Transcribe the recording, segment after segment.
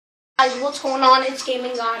Guys, what's going on? It's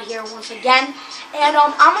Gaming God here once again, and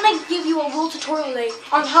I'm gonna give you a little tutorial today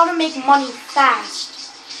on how to make money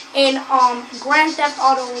fast in Grand Theft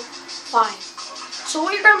Auto 5. So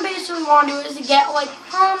what you're gonna basically want to do is to get like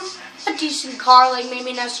a decent car, like maybe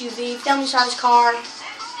an SUV, family-sized car,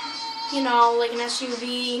 you know, like an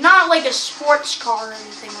SUV, not like a sports car or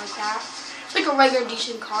anything like that. It's like a regular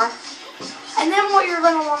decent car. And then what you're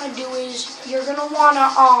gonna want to do is you're gonna want to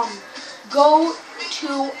go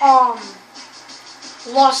to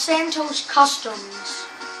Los Santos Customs.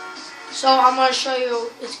 So I'm gonna show you.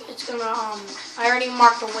 It's gonna I already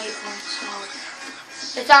marked the waypoint, so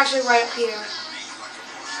it's actually right up here.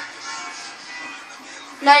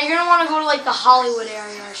 Now you're gonna want to go to like the Hollywood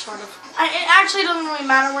area, or sort of. It actually doesn't really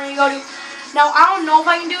matter where you go to. Now I don't know if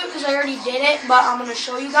I can do it because I already did it, but I'm gonna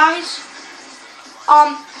show you guys.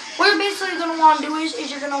 What you're basically gonna want to do is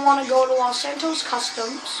you're gonna want to go to Los Santos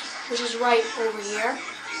Customs, which is right over here.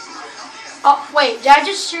 Oh, wait, did I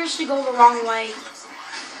just seriously go the wrong way?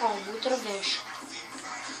 Oh, muito da vez.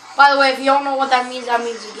 By the way, if you don't know what that means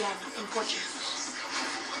again in Portuguese.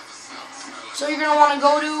 So you're going to want to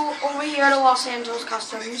go to over here to Los Santos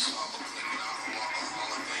Customs.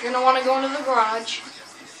 You're going to want to go into the garage.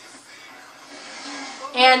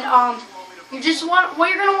 And what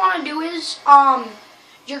you're going to want to do is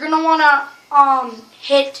you're going to want to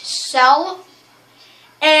hit sell.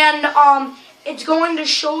 And it's going to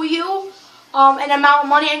show you an amount of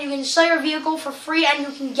money, and you can sell your vehicle for free, and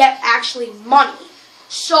you can get actually money.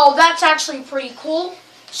 So that's actually pretty cool.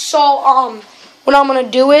 So what I'm gonna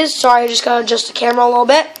do is, sorry, I just gotta adjust the camera a little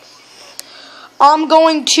bit. I'm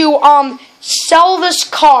going to sell this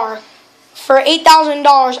car for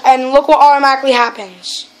 $8,000, and look what automatically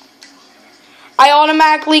happens. I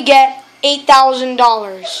automatically get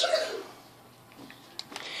 $8,000.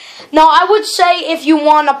 Now, I would say if you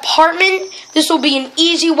want an apartment, this will be an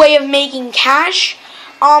easy way of making cash.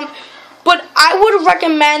 But I would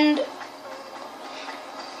recommend...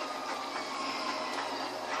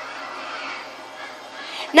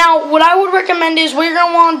 Now, what I would recommend is what you're going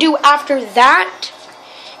to want to do after that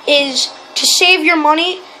is to save your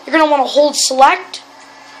money, you're going to want to hold select,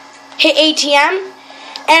 hit ATM,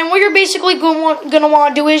 and what you're basically going to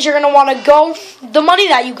want to do is you're going to want to go, the money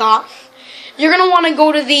that you got, you're going to want to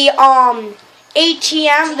go to the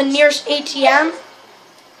ATM, the nearest ATM,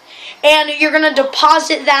 and you're going to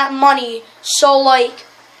deposit that money so, like,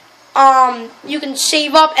 you can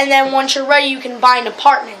save up, and then once you're ready, you can buy an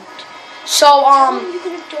apartment. So, you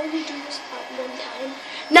could have told me to do this at one time.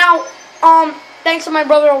 Now, thanks to my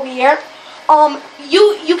brother over here,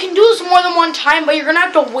 you can do this more than one time, but you're going to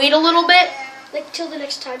have to wait a little bit. Like, till the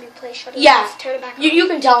next time you play, shut it off, turn it back on. You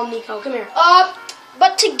can tell him, Nico, come here.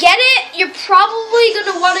 But to get it, you're probably going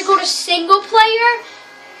to want to go to single player.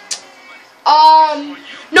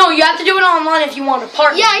 No, you have to do it online if you want a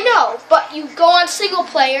partner. Yeah, I know. But you go on single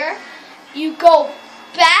player, you go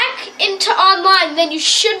back into online, then you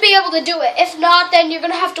should be able to do it. If not, then you're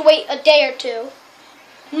going to have to wait a day or two.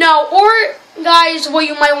 No, or, guys, what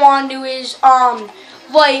you might want to do is,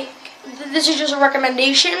 this is just a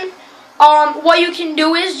recommendation. What you can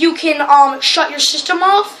do is you can, shut your system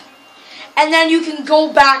off. And then you can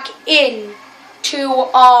go back in to,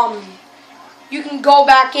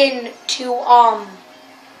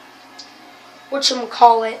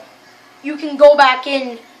 whatchamacallit, you can go back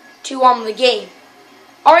in to, the game.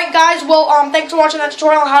 Alright guys, well, thanks for watching that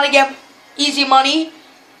tutorial on how to get easy money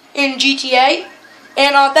in GTA.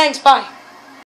 And, thanks, bye.